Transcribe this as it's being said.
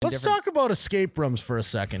Let's talk about escape rooms for a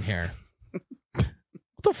second here. What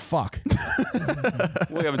the fuck?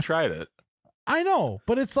 We haven't tried it. I know,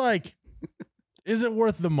 but it's like, is it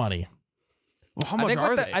worth the money? Well, how much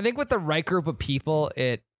are they? I think with the right group of people,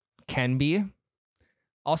 it can be.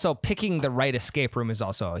 Also, picking the right escape room is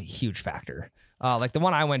also a huge factor. Like the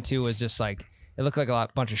one I went to was just like, it looked like a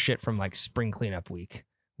bunch of shit from like spring cleanup week,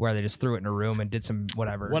 where they just threw it in a room and did some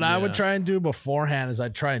whatever. What I would try and do beforehand is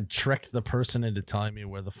I'd try and trick the person into telling me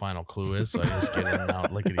where the final clue is, so I just get in and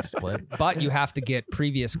out lickety split. But you have to get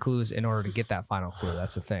previous clues in order to get that final clue.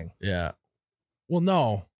 That's the thing. Yeah. Well,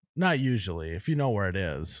 no, not usually. If you know where it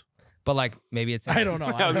is. But like maybe it's I don't know.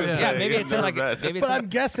 I was gonna say, maybe it's in like never maybe it's But in, I'm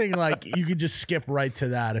guessing like you could just skip right to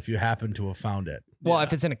that if you happen to have found it. well,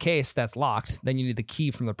 if it's in a case that's locked, then you need the key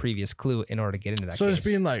from the previous clue in order to get into that So case. just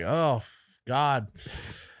being like, oh God.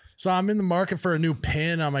 So I'm in the market for a new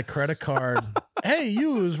pin on my credit card. Hey,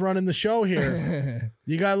 you who's running the show here.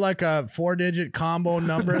 You got like a 4-digit combo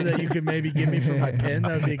number that you could maybe give me for my pin?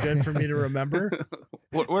 That would be good for me to remember.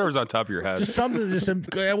 Whatever's on top of your head. Just something. Just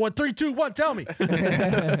 3, 2, 1. Tell me.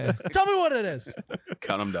 Tell me what it is.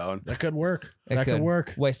 Count them down. That could work. It That could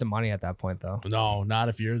work. Waste of money at that point, though. No, not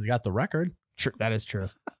if you got the record. True. That is true.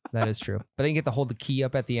 That is true. But then you get to hold the key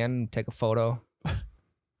up at the end and take a photo.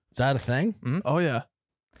 Is that a thing? Oh yeah.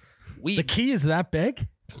 The key is that big?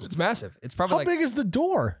 It's massive. It's probably How like big is the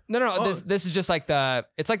door? no. This is just like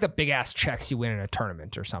it's like the big ass checks you win in a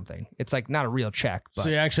tournament or something. It's like not a real check, but So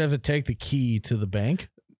you actually have to take the key to the bank?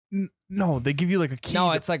 No, they give you like a key.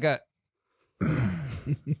 no, it's like a.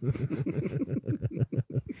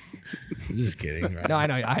 Just kidding. Right? No, I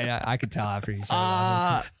know. I could tell after you said it.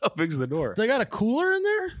 How big's the door? They got a cooler in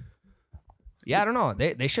there? Yeah, I don't know.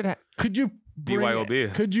 They should have. Could you bring,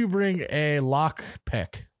 BYOB. Could you bring a lock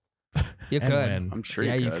pick? You and could. win? I'm sure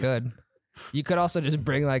Yeah, you you could. could. You could also just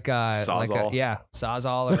bring like a Sawzall.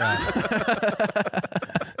 Sawzall or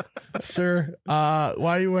Sir, why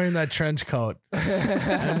are you wearing that trench coat?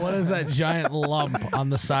 And what is that giant lump on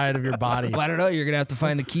the side of your body? well, I don't know. You're gonna have to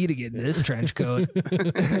find the key to get into this trench coat.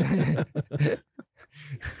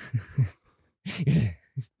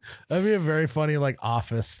 That'd be a very funny like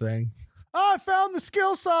office thing. Oh, I found the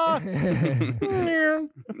skill saw.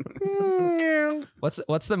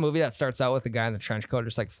 What's the movie that starts out with the guy in the trench coat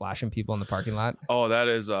just like flashing people in the parking lot? Oh, that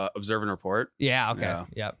is Observe and Report. Yeah. Okay. Yeah.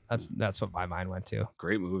 Yep. That's what my mind went to.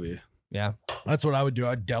 Great movie. Yeah. That's what I would do.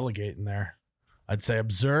 I'd delegate in there. I'd say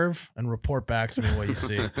observe and report back to me what you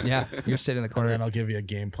see. Yeah. You're sitting in the And corner. then I'll give you a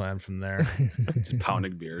game plan from there. Just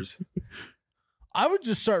pounding beers. I would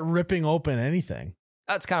just start ripping open anything.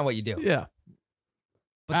 That's kind of what you do. yeah.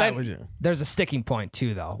 But I then would do. there's a sticking point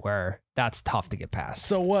too, though, where that's tough to get past.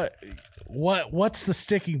 So what's the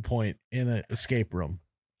sticking point in an escape room?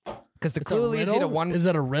 Because the It's a clue leads you to riddle? one. Is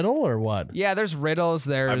it a riddle or what? Yeah, there's riddles.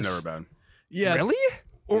 There's I've never been. Yeah. Really?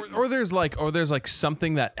 Or there's like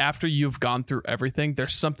something that after you've gone through everything,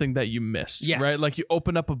 there's something that you missed. Yes. Right? Like you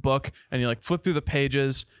open up a book and you like flip through the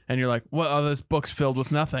pages and you're like, well, oh, this book's filled with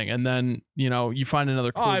nothing. And then, you find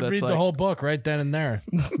another clue Oh, I'd that's read like the whole book right then and there.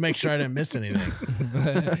 Make sure I didn't miss anything.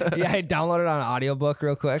 Yeah, I downloaded it on an audiobook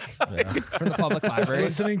real quick from the public Just library.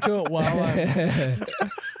 listening to it while I'm...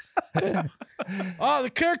 Oh, the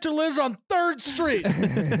character lives on 3rd Street.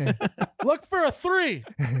 Look for a 3.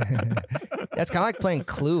 That's kind of like playing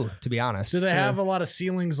Clue, to be honest. Do they have a lot of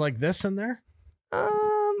ceilings like this in there?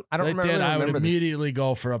 I don't If remember. they did, I would remember this. immediately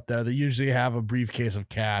go for up there. They usually have a briefcase of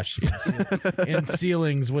cash in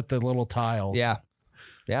ceilings with the little tiles. Yeah.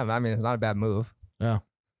 I mean, it's not a bad move.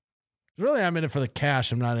 Really, I'm in it for the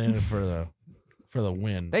cash. I'm not in it for the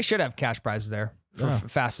win. They should have cash prizes there for Yeah.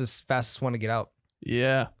 fastest one to get out.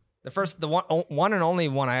 Yeah. The one and only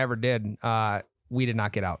one I ever did, we did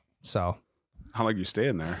not get out. So How long you stay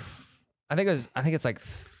in there? I think it's like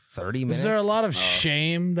 30 minutes. Is there a lot of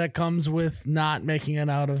shame that comes with not making it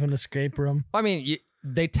out of an escape room? I mean,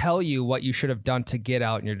 they tell you what you should have done to get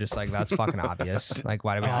out, and you're just like, that's fucking obvious. Like,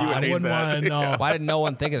 why did we? You would I hate wouldn't that. want to know. Why did no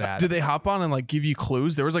one think of that? Did they hop on and like give you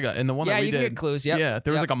clues? There was like in the one Yeah, that we you did. can get clues. Yep. Yeah,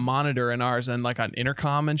 there was Yep. like a monitor in ours and like an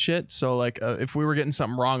intercom and shit. So like if we were getting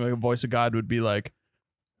something wrong, like a voice of God would be like,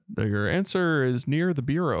 your answer is near the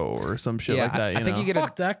bureau or some shit Yeah, like that. I think you get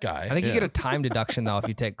Fuck that guy. I think you Yeah. get a time deduction though if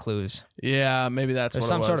you take clues. Yeah, maybe that's There's what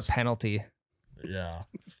some it sort was. of penalty. Yeah.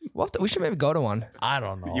 We should maybe go to one. I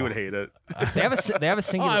don't know. You would hate it. They have a Oh,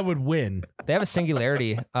 singular. I would win. They have a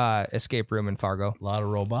singularity escape room in Fargo. A lot of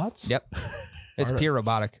robots. Yep. It's pure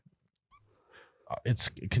robotic. It's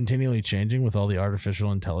continually changing with all the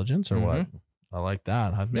artificial intelligence or what? I like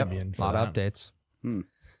that. I'd Yep. maybe in A for lot of that. updates.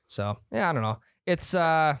 So yeah, I don't know. It's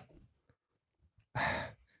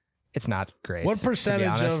not great. What to be percentage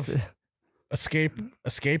honest. of escapees?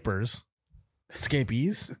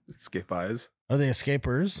 Escape eyes. Are they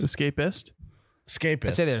escapers? Escapist. Escapists.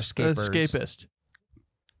 I say they're escapers. Escapist.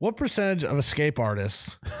 What percentage of escape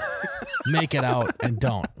artists make it out and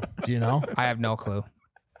don't? Do you know? I have no clue.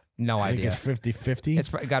 No I think idea. it's 50-50. It's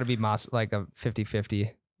got to be like a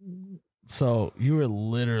 50-50. So you were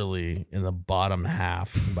literally in the bottom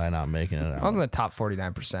half by not making it I was out. in the top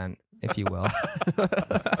 49%, if you will.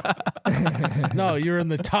 No, you're in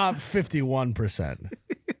the top 51%.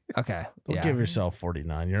 Okay. Don't Yeah, give yourself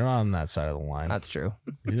 49. You're not on that side of the line. that's true.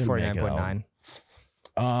 You didn't make it out.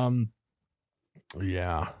 49.9.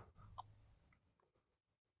 Yeah.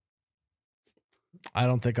 I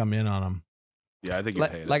don't think I'm in on them. Yeah, I think you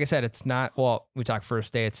hate Like I said, it's not, well, we talked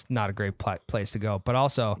first date. It's not a great place to go, but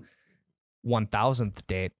also 1000th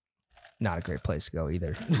date, not a great place to go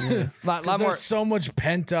either. lot There's more. so much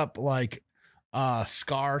pent up like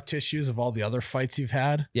scar tissues of all the other fights you've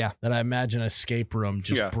had. Yeah. That I imagine escape room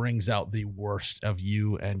just Yeah. brings out the worst of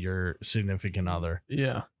you and your significant other,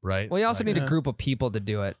 Yeah. right? Well, you also Like, need a group of people to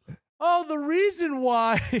do it. oh, the reason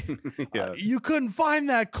why it. Yeah. you couldn't find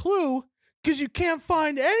that clue because you can't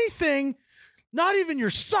find anything, not even your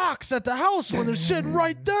socks at the house when they're sitting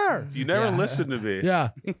right there. You never Yeah. listen to me. Yeah.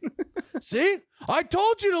 See, I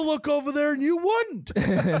told you to look over there and you wouldn't.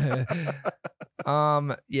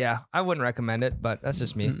 Yeah, I wouldn't recommend it, but that's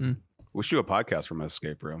just me. Mm-mm. We should do a podcast from an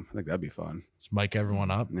escape room. I think that'd be fun. Just mic everyone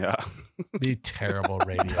up. Yeah. Be terrible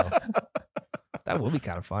radio. That would be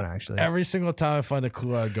kind of fun, actually. Every single time I find a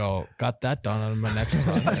clue, I go, got that done on my next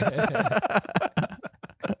project.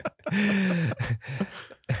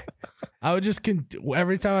 I would just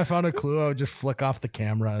every time I found a clue, I would just flick off the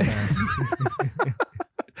camera and then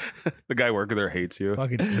The guy working there hates you.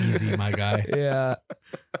 fucking easy, my guy. Yeah.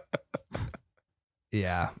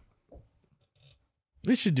 Yeah.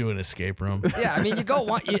 We should do an escape room. Yeah, I mean,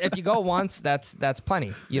 if you go once, that's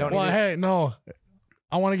plenty. You don't Well, need hey, no,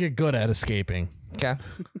 I want to get good at escaping. Okay.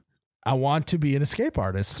 I want to be an escape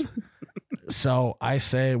artist. So I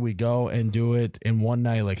say we go and do it in one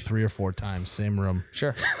night, like 3 or 4 times, same room.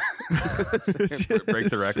 Sure. Break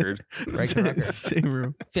the record. Break the record. Same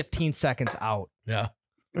room. 15 seconds out. Yeah.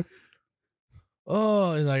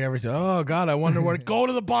 Oh, and like every time. Oh God, I wonder where to go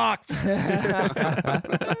to the box.